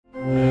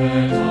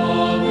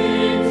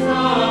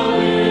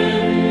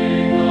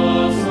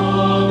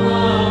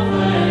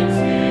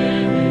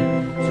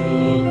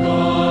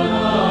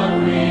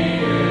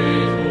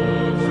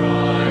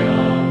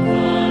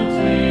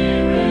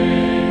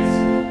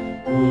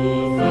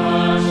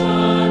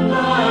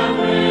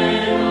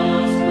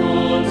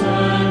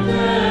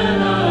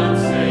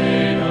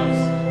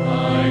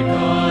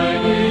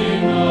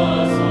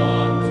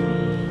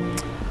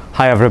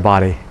Hi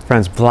everybody,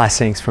 friends,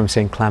 blessings from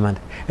St. Clement.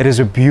 It is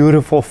a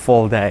beautiful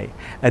fall day,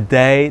 a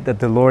day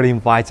that the Lord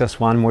invites us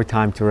one more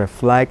time to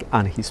reflect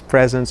on His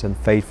presence and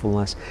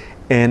faithfulness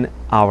in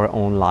our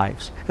own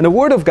lives. And the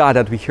Word of God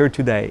that we hear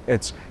today,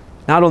 it's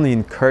not only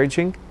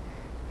encouraging,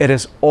 it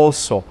is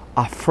also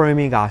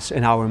affirming us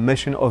in our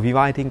mission of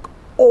inviting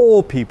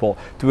all people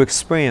to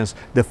experience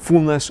the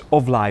fullness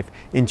of life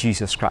in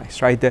Jesus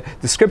Christ, right?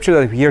 The scripture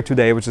that we hear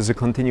today, which is a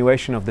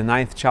continuation of the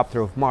 9th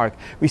chapter of Mark,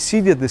 we see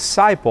the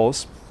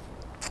disciples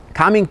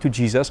coming to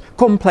Jesus,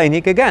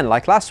 complaining again,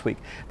 like last week.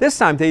 This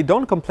time, they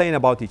don't complain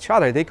about each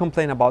other, they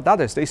complain about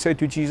others. They say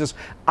to Jesus,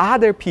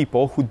 other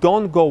people who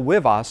don't go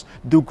with us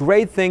do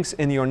great things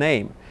in your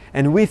name,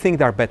 and we think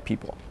they're bad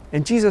people.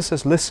 And Jesus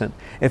says, listen,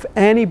 if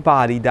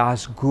anybody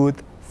does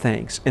good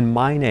things in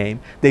my name,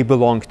 they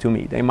belong to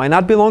me. They might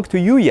not belong to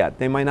you yet.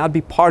 They might not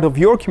be part of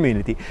your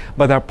community,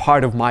 but they're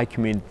part of my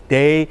community.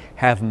 They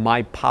have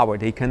my power.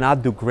 They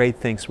cannot do great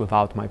things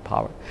without my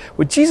power.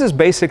 What Jesus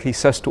basically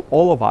says to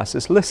all of us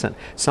is, listen,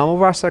 some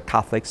of us are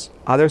Catholics,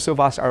 others of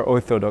us are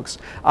Orthodox,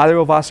 others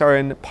of us are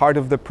in part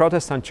of the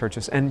Protestant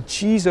churches, and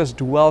Jesus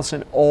dwells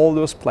in all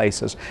those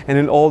places, and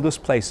in all those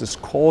places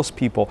calls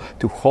people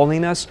to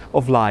holiness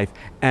of life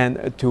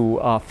and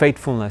to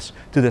faithfulness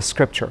to the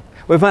Scripture.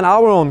 Within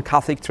our own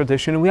Catholic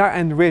tradition, we are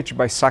enriched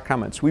by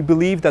sacraments. We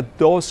believe that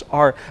those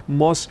are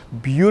most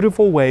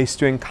beautiful ways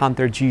to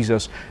encounter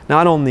Jesus,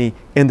 not only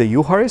in the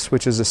Eucharist,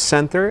 which is the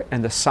center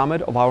and the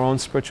summit of our own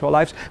spiritual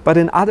lives, but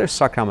in other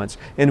sacraments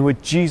in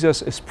which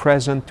Jesus is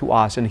present to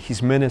us and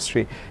His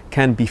ministry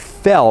can be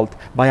felt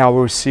by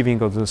our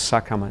receiving of those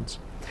sacraments.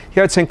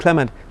 Here at St.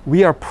 Clement,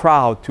 we are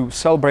proud to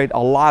celebrate a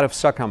lot of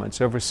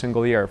sacraments every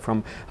single year,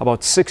 from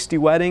about 60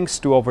 weddings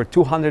to over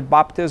 200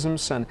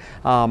 baptisms and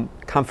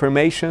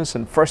confirmations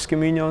and first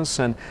communions,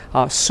 and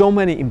so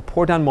many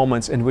important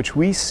moments in which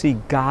we see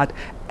God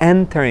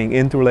entering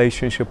into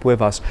relationship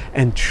with us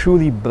and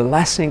truly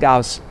blessing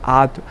us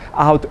out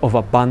of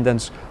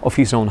abundance of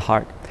His own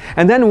heart.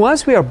 And then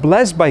once we are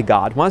blessed by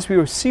God, once we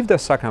receive the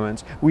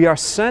sacraments, we are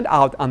sent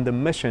out on the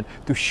mission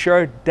to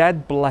share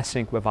that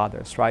blessing with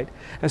others, right?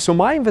 And so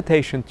my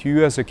invitation to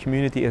you as a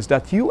community is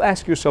that you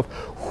ask yourself,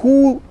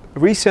 who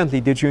recently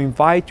did you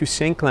invite to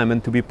St.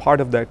 Clement to be part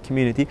of that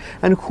community,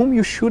 and whom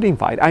you should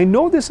invite? I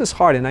know this is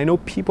hard, and I know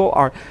people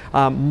are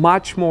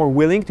much more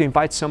willing to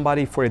invite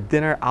somebody for a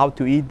dinner out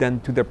to eat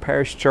than to their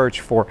parish church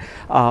for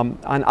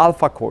an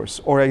alpha course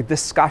or a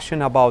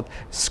discussion about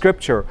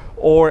Scripture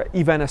or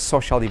even a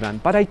social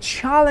event. But I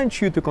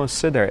challenge you to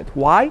consider it.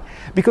 Why?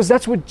 Because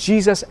that's what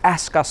Jesus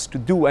asked us to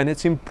do, and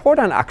it's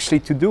important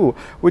actually to do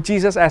what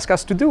Jesus asked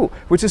us to do,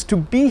 which is to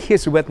be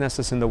His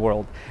witnesses in the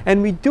world.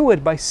 And we do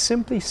it by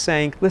simply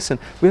saying, listen,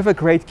 we have a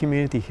great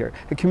community here,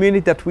 a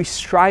community that we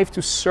strive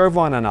to serve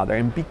one another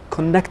and be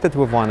connected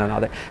with one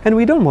another. And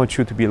we don't want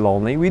you to be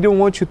lonely. We don't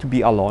want you to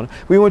be alone.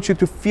 We want you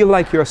to feel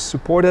like you're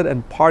supported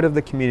and part of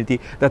the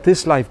community that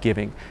is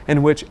life-giving,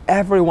 in which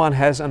everyone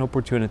has an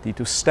opportunity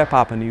to step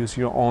up and use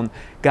your own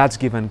God's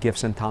given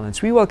gifts and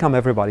talents. We welcome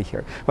everybody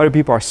here, whether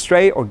people are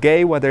straight or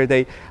gay, whether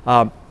they're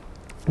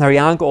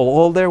young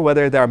or older,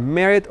 whether they're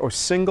married or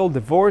single,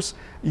 divorced,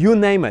 you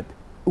name it.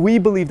 We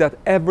believe that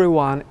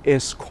everyone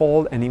is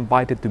called and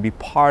invited to be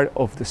part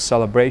of the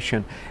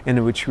celebration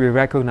in which we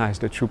recognize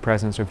the true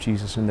presence of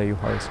Jesus in the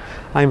Eucharist.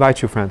 I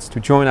invite you, friends, to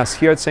join us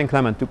here at St.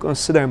 Clement, to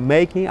consider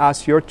making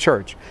us your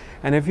church.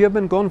 And if you have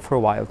been gone for a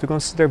while, to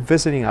consider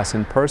visiting us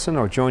in person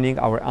or joining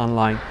our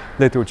online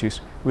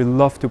liturgies. We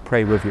love to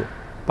pray with you.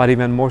 But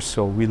even more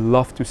so, we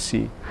love to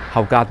see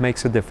how God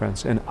makes a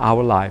difference in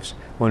our lives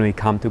when we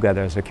come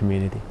together as a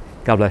community.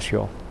 God bless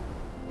you all.